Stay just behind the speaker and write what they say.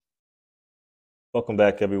Welcome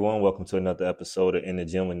back, everyone. Welcome to another episode of In the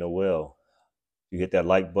Gym with Noel. You hit that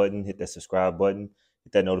like button, hit that subscribe button,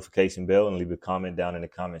 hit that notification bell, and leave a comment down in the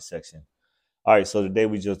comment section. All right, so today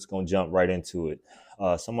we just gonna jump right into it.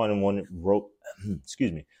 Wrote,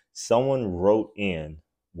 excuse me, someone wrote in,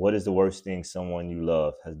 "What is the worst thing someone you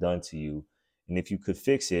love has done to you, and if you could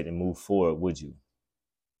fix it and move forward, would you?"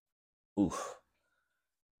 Oof.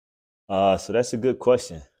 So that's a good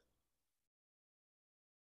question.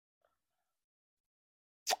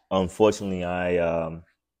 Unfortunately,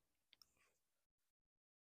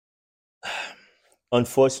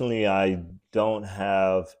 I don't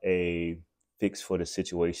have a fix for the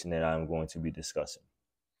situation that I'm going to be discussing.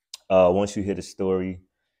 Once you hear the story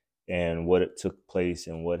and what it took place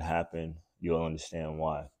and what happened, you'll understand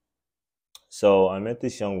why. So I met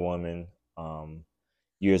this young woman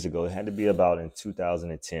years ago. It had to be about in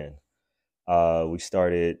 2010. We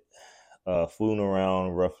started fooling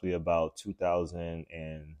around roughly about 2000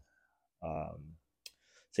 and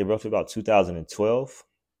say roughly about 2012,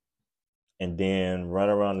 and then right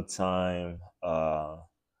around the time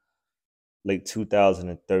late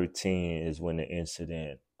 2013 is when the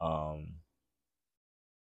incident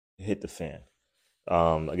hit the fan.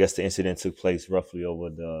 I guess the incident took place roughly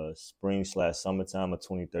over the spring/summertime of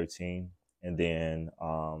 2013, and then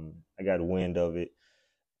I got wind of it.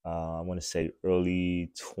 I want to say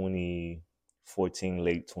early 2014,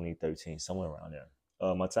 late 2013, somewhere around there.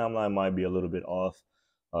 My timeline might be a little bit off,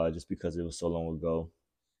 just because it was so long ago,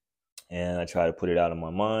 and I try to put it out of my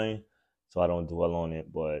mind so I don't dwell on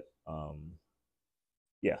it. But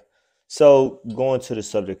yeah. So going to the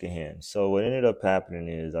subject at hand. So what ended up happening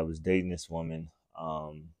is I was dating this woman,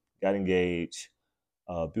 got engaged,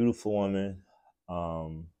 a beautiful woman,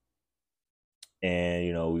 um,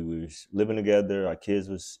 and we was living together. Our kids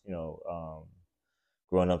was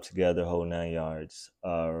growing up together, whole 9 yards.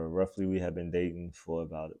 Roughly, we had been dating for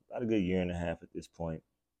about a good year and a half at this point,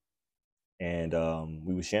 and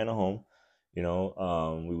we were sharing a home. We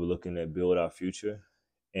were looking to build our future,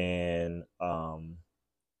 and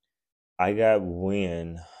I got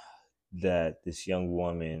wind that this young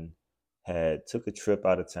woman had took a trip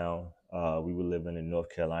out of town. We were living in North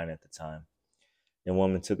Carolina at the time. And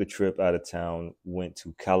woman took a trip out of town, went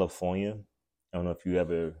to California. I don't know if you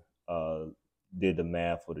ever uh, did the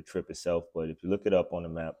math for the trip itself, but if you look it up on the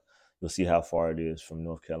map, you'll see how far it is from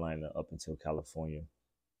North Carolina up until California.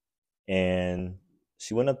 And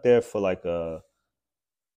she went up there for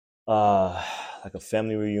uh, like a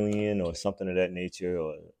family reunion or something of that nature,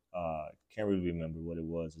 or can't really remember what it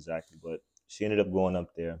was exactly, but she ended up going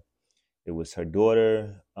up there. It was her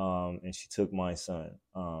daughter, and she took my son.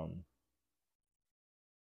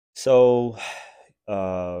 So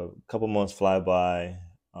a couple months fly by,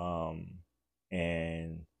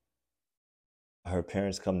 and her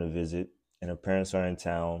parents come to visit, and her parents are in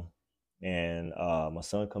town, and my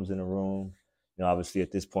son comes in the room. Obviously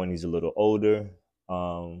at this point he's a little older,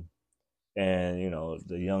 um, and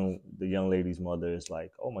the young lady's mother is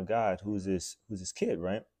like, "Oh my God, who's this kid,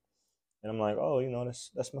 right?" And I'm like, "Oh,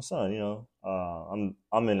 that's my son." I'm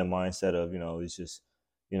in the mindset of it's just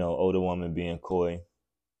older woman being coy.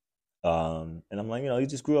 And I'm like, he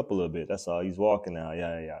just grew up a little bit. That's all. He's walking now.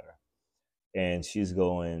 Yada yada. And she's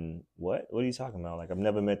going, "What? What are you talking about? Like, I've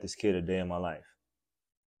never met this kid a day in my life."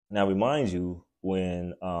 Now, remind you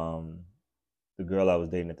when the girl I was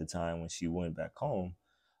dating at the time, when she went back home,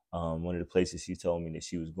 one of the places she told me that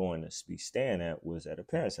she was going to be staying at was at her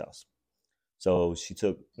parents' house. So she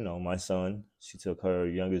took, my son. She took her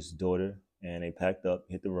youngest daughter, and they packed up,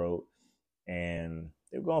 hit the road, and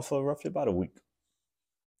they were gone for roughly about a week.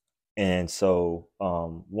 And so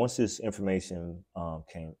once this information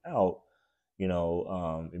came out,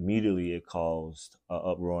 immediately it caused an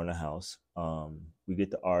uproar in the house. We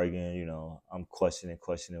get to arguing. I'm questioning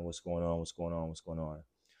what's going on, what's going on, what's going on.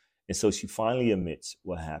 And so she finally admits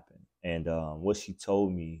what happened. And what she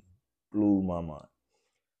told me blew my mind.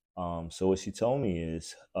 So what she told me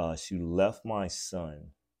is she left my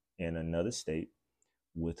son in another state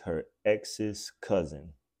with her ex's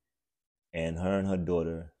cousin, and her and her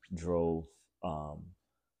daughter drove um,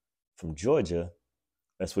 from Georgia.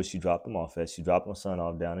 That's where she dropped him off at. She dropped my son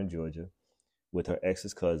off down in Georgia with her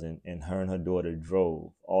ex's cousin, and her daughter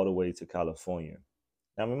drove all the way to California.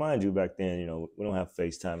 Now, remind you, back then, we don't have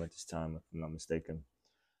FaceTime at this time, if I'm not mistaken.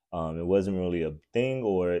 It wasn't really a thing,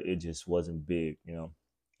 or it just wasn't big. And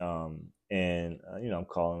I'm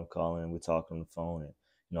calling, we're talking on the phone,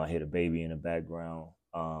 and I hear the baby in the background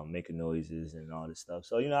making noises and all this stuff.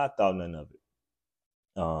 So I thought none of it.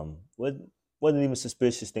 Wasn't even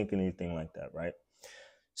suspicious, thinking anything like that, right?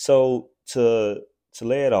 So to to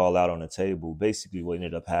lay it all out on the table, basically what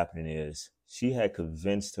ended up happening is she had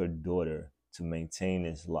convinced her daughter to maintain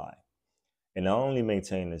this lie. And not only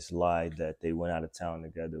maintain this lie that they went out of town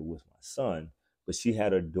together with my son, but she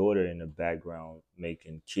had her daughter in the background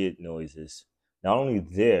making kid noises, not only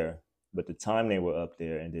there, but the time they were up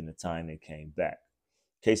there and then the time they came back.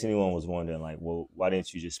 In case anyone was wondering, like, well, why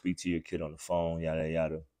didn't you just speak to your kid on the phone, yada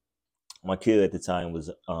yada. My kid at the time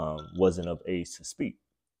wasn't of age to speak.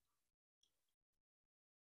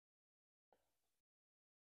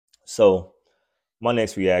 So my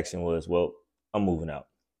next reaction was, well, I'm moving out.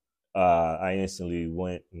 I instantly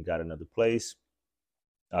went and got another place.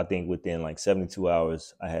 I think within like 72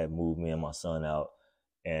 hours, I had moved me and my son out.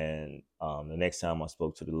 And the next time I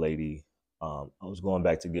spoke to the lady, I was going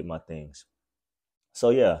back to get my things.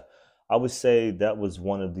 So yeah, I would say that was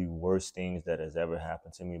one of the worst things that has ever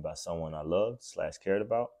happened to me by someone I loved slash cared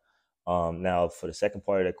about. Now, for the second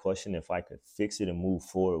part of that question, if I could fix it and move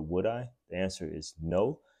forward, would I? The answer is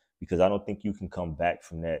no, because I don't think you can come back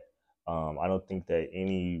from that. I don't think that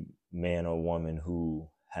any man or woman who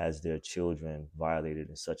has their children violated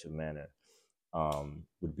in such a manner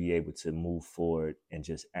would be able to move forward and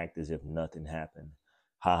just act as if nothing happened.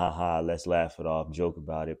 Ha ha ha, let's laugh it off, joke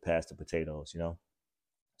about it, pass the potatoes, you know?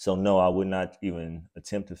 So no, I would not even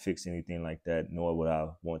attempt to fix anything like that, nor would I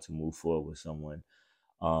want to move forward with someone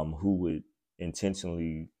who would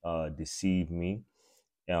intentionally deceive me,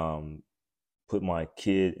 um, put my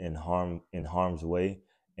kid in harm's way,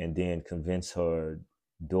 and then convince her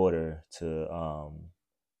daughter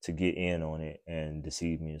to get in on it and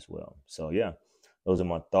deceive me as well. So yeah, those are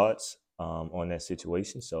my thoughts on that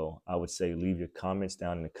situation. So I would say leave your comments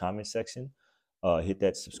down in the comment section. Hit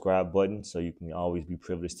that subscribe button so you can always be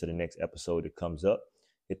privileged to the next episode that comes up.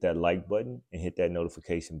 Hit that like button and hit that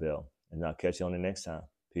notification bell. And I'll catch you on the next time.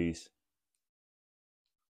 Peace.